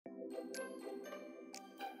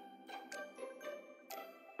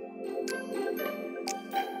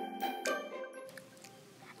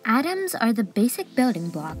Atoms are the basic building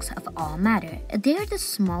blocks of all matter. They are the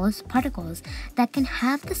smallest particles that can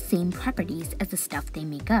have the same properties as the stuff they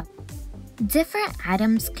make up. Different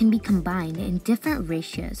atoms can be combined in different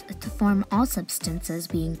ratios to form all substances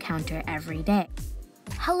we encounter every day.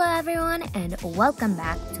 Hello everyone, and welcome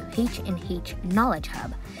back to H&H Knowledge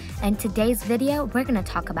Hub. In today's video, we're going to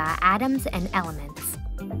talk about atoms and elements.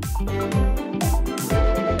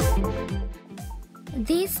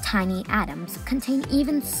 These tiny atoms contain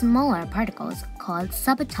even smaller particles called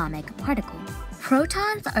subatomic particles.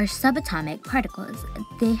 Protons are subatomic particles.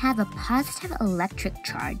 They have a positive electric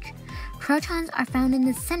charge. Protons are found in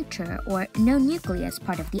the center or no nucleus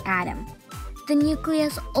part of the atom. The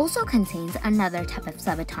nucleus also contains another type of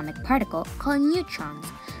subatomic particle called neutrons.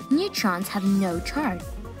 Neutrons have no charge.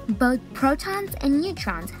 Both protons and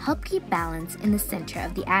neutrons help keep balance in the center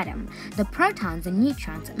of the atom. The protons and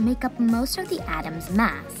neutrons make up most of the atom's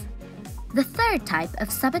mass. The third type of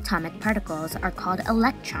subatomic particles are called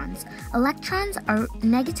electrons. Electrons are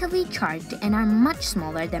negatively charged and are much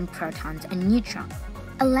smaller than protons and neutrons.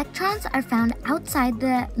 Electrons are found outside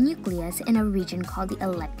the nucleus in a region called the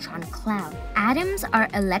electron cloud. Atoms are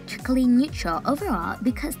electrically neutral overall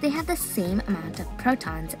because they have the same amount of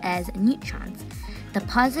protons as neutrons. The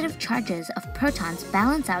positive charges of protons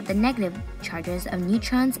balance out the negative charges of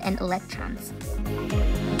neutrons and electrons.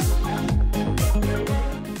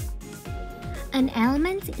 An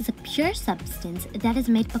element is a pure substance that is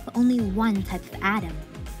made of only one type of atom.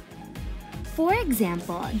 For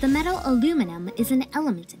example, the metal aluminum is an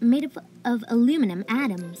element made of aluminum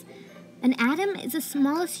atoms. An atom is the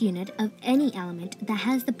smallest unit of any element that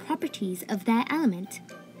has the properties of that element.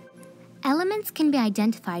 Elements can be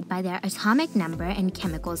identified by their atomic number and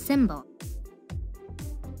chemical symbol.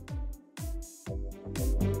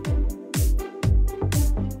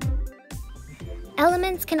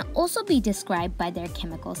 Elements can also be described by their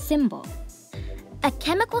chemical symbol. A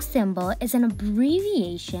chemical symbol is an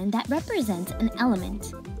abbreviation that represents an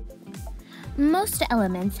element. Most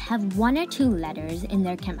elements have one or two letters in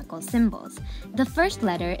their chemical symbols. The first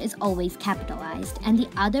letter is always capitalized, and the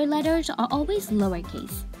other letters are always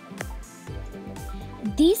lowercase.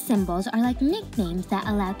 These symbols are like nicknames that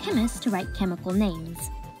allow chemists to write chemical names.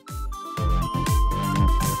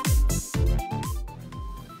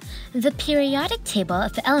 The periodic table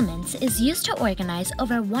of elements is used to organize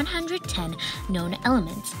over 110 known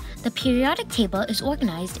elements. The periodic table is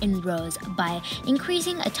organized in rows by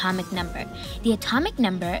increasing atomic number. The atomic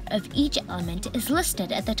number of each element is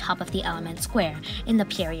listed at the top of the element square in the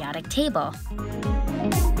periodic table.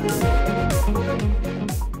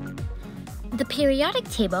 The periodic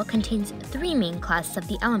table contains three main classes of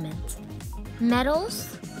the elements: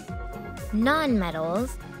 metals,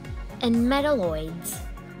 nonmetals, and metalloids.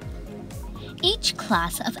 Each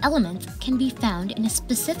class of elements can be found in a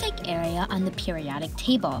specific area on the periodic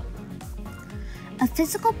table. A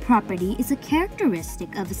physical property is a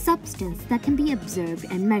characteristic of a substance that can be observed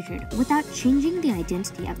and measured without changing the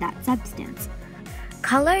identity of that substance.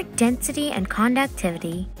 Color, density, and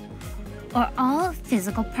conductivity are all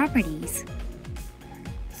physical properties.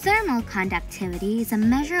 Thermal conductivity is a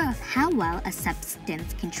measure of how well a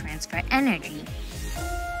substance can transfer energy.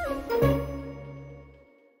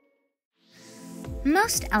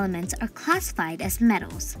 Most elements are classified as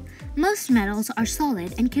metals. Most metals are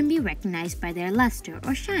solid and can be recognized by their luster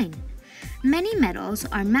or shine. Many metals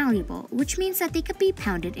are malleable, which means that they could be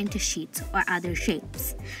pounded into sheets or other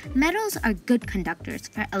shapes. Metals are good conductors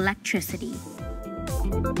for electricity.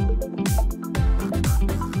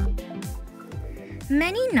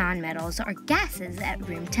 Many nonmetals are gases at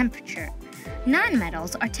room temperature.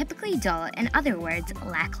 Nonmetals are typically dull, in other words,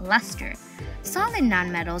 lack luster. Solid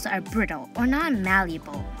nonmetals are brittle or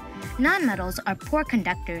non-malleable. Nonmetals are poor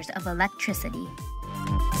conductors of electricity.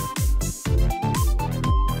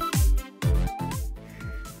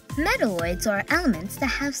 Metalloids are elements that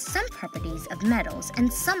have some properties of metals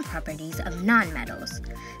and some properties of nonmetals.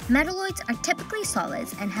 Metalloids are typically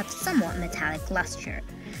solids and have somewhat metallic luster.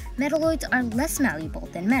 Metalloids are less malleable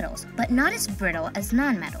than metals, but not as brittle as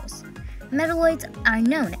nonmetals. Metalloids are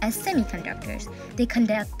known as semiconductors. They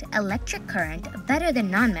conduct electric current better than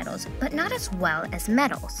nonmetals, but not as well as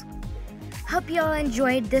metals. Hope you all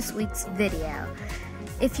enjoyed this week's video.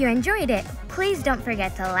 If you enjoyed it, please don't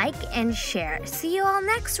forget to like and share. See you all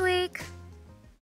next week!